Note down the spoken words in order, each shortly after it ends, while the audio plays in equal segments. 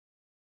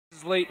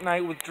is Late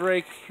Night with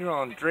Drake here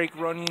on Drake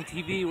Running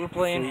TV. We're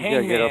playing You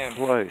gotta get up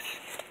Hangman. close.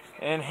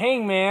 And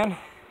Hangman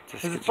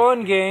Just is a get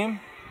fun game.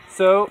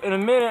 So in a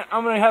minute,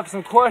 I'm going to have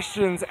some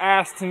questions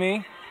asked to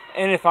me.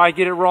 And if I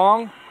get it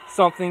wrong,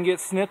 something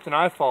gets snipped and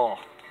I fall.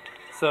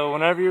 So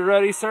whenever you're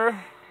ready, sir,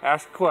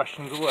 ask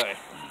questions away.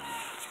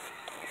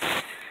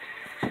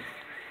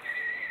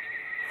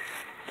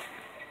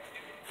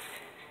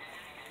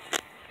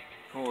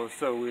 Oh, it's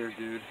so weird,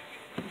 dude.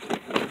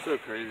 It's so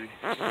crazy.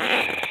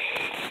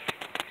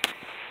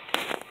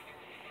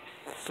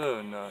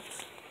 So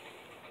nuts.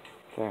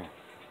 There.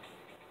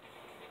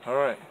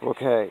 Alright.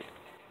 Okay.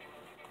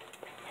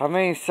 How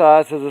many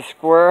sides does a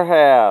square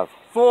have?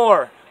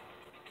 4.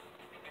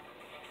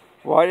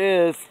 What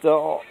is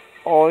the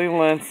only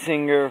lead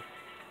singer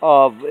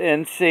of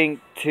NSYNC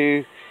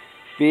to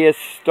be a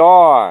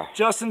star?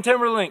 Justin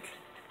Timberlake.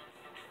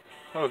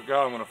 Oh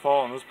god, I'm gonna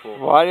fall in this pool.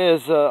 What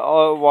is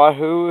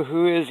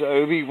who is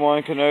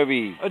Obi-Wan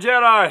Kenobi? A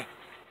Jedi.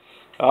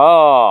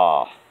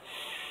 Ah.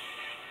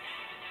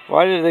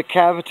 What is the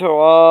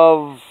capital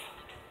of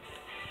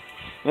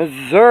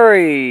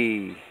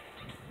Missouri?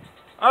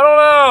 I don't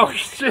know.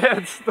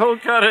 Shit,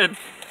 don't cut it.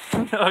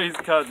 No, he's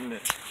cutting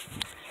it.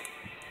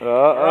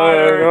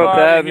 Uh-oh, what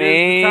that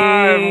here's the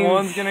time. means.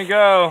 One's gonna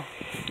go.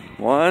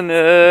 One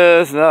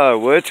is, no,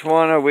 which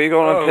one are we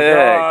gonna pick?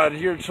 Oh god,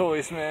 your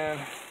choice, man.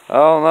 I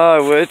don't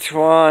know, which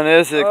one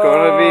is it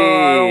gonna be?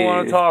 I don't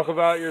want to talk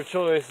about your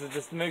choices,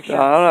 just make sure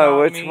I don't know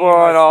which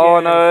one, all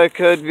I know it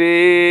could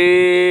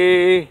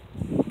be.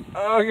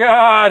 Oh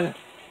god.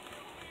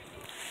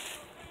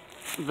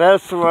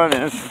 This one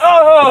is.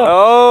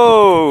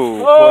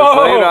 Oh!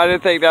 Oh! I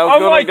didn't think that was I'm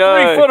gonna like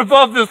go. 3 foot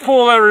above this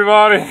pool,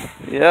 everybody.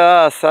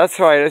 Yes, that's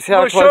right. Let's see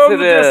how Show close them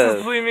it the distance is.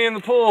 between me and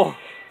the pool.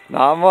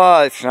 Not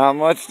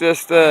much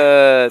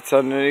distance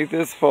underneath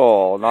this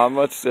pool. Not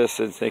much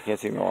distance. They can't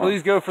see more.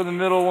 Please go for the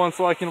middle one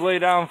so I can lay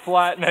down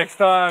flat next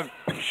time.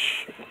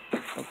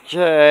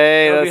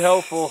 Okay, That'll be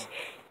helpful.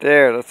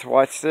 There, let's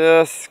watch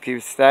this. Keep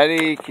it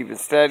steady, keep it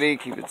steady,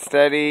 keep it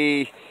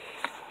steady.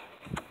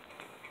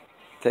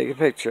 Take a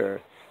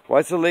picture.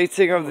 What's the lead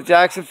singer of the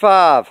Jackson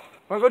 5?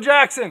 Michael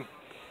Jackson.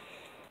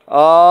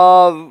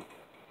 What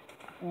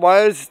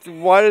is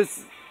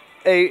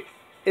a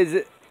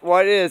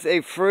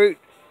fruit?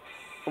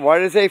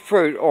 What is a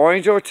fruit?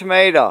 Orange or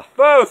tomato?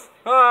 Both.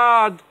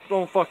 Ah,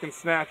 don't fucking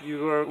snap,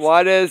 you ropes.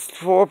 What is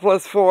 4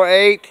 plus 4,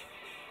 8?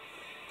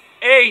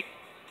 8.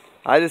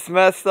 I just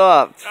messed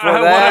up. For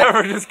that,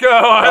 whatever, just go.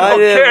 I don't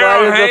care. What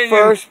I'm is hanging. the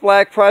first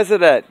black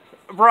president?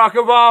 Barack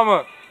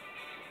Obama.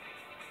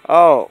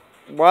 Oh,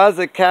 what is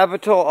the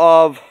capital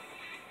of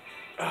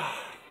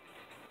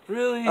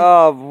Really?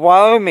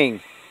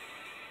 Wyoming?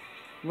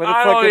 What the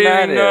I fuck don't is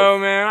that even know,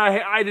 man.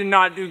 I did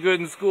not do good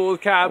in school with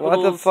capitals.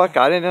 What the fuck?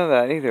 I didn't know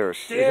that either.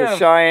 Damn. Is it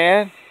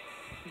Cheyenne?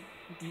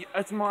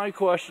 That's my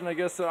question. I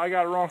guess I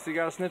got it wrong, so you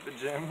got to snip it,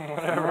 Jim.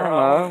 Whatever.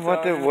 I don't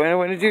know.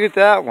 When did you get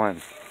that one?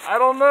 I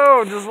don't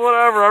know. Just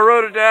whatever. I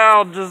wrote it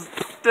down. Just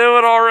do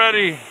it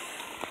already.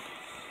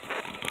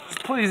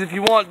 Just please, if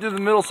you want, do the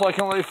middle so I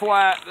can lay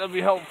flat. That'd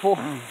be helpful.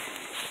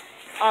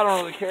 I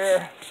don't really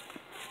care.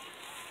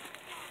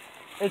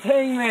 It's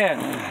Hangman.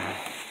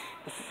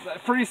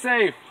 It's pretty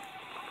safe.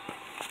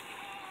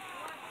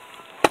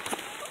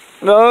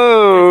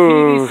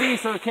 No. It's PVC,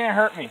 so it can't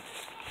hurt me.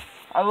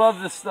 I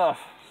love this stuff.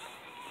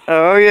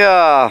 Oh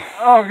yeah.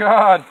 Oh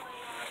God.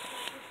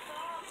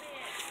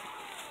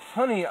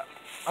 Honey,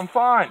 I'm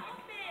fine.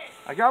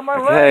 I got my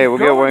legs. Okay, we'll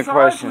Go get one inside,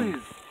 question.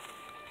 Please.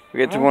 We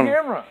get to I'm one. on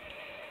camera.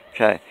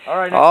 Okay. All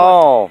right. Next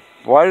question.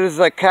 What is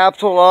the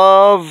capital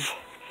of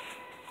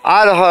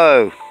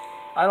Idaho?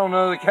 I don't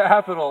know the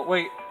capital.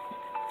 Wait.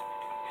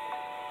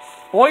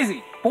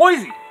 Boise.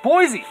 Boise.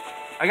 Boise.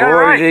 I got it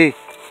right.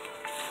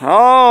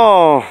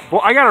 Oh.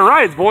 Well, I got it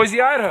right. It's Boise,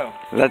 Idaho.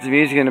 Let the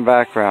music in the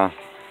background.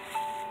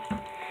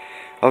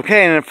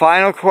 Okay, and the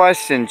final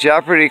question,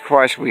 Jeopardy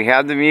question. We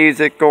have the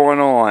music going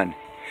on.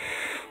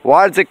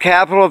 What is the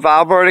capital of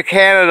Alberta,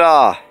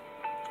 Canada?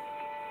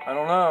 I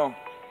don't know.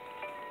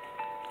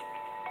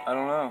 I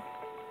don't know.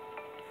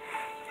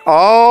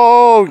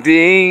 Oh,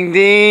 ding,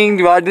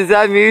 ding. Why does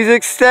that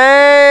music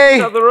stay?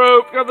 Got the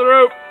rope. Got the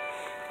rope.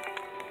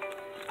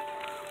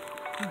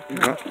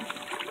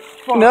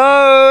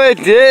 No, it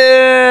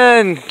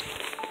didn't.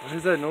 What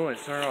is that noise?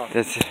 Turn it off.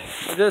 That's,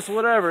 Just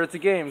whatever. It's a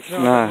game.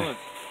 Turn no. off the noise.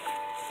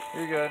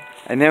 You're good.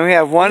 And then we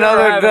have one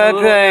other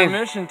thing.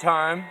 Intermission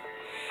time.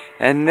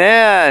 And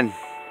then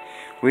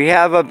we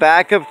have a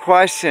backup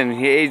question.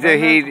 He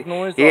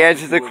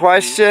answers the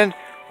question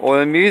or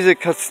the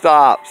music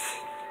stops.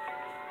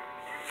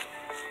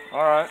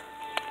 All right.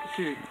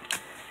 Shoot.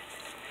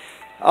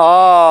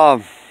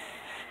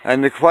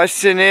 And the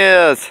question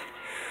is,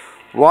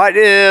 what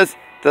is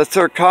the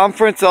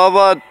circumference of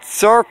a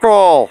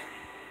circle?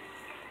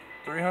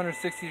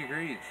 360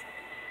 degrees.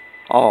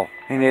 Oh,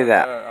 he knew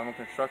that. I'm a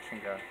construction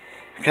guy.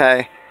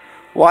 Okay.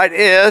 What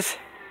is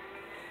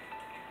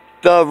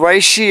the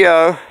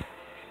ratio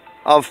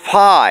of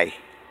pi?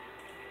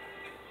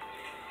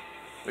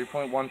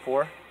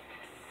 3.14.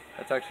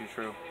 That's actually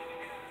true.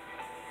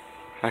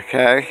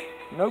 Okay.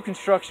 No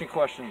construction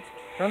questions.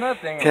 Turn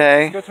that thing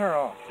Okay. off. Let's go turn it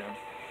off, Jim.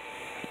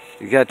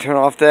 You gotta turn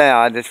off that.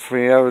 I just put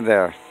it over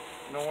there.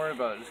 Don't worry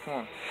about it. Just come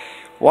on.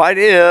 What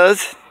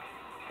is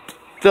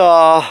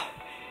the...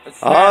 It's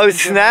Oh, snapping,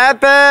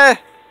 snap it!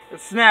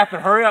 It's snapping.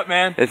 Hurry up,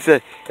 man. Is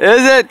it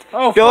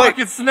Oh, going?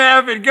 fucking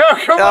snap it. Go,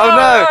 come Oh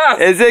on.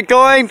 no! Is it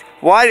going?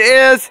 What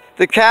is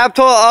the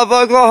capital of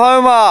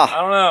Oklahoma? I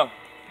don't know.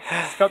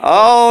 Just cut the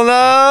Oh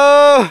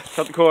no! cord.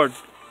 Cut the cord.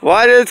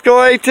 What is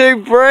going to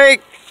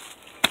break?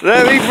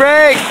 Let me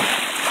break!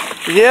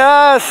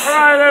 Yes!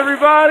 Alright,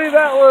 everybody.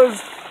 That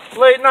was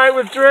Late Night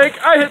with Drake.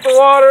 I hit the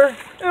water.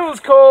 It was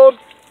cold.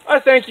 I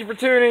thank you for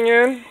tuning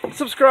in.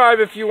 Subscribe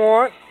if you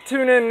want.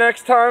 Tune in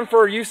next time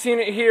for You Seen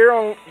It Here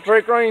on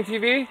Drake Running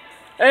TV.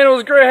 And it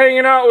was great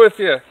hanging out with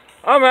you.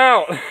 I'm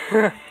out.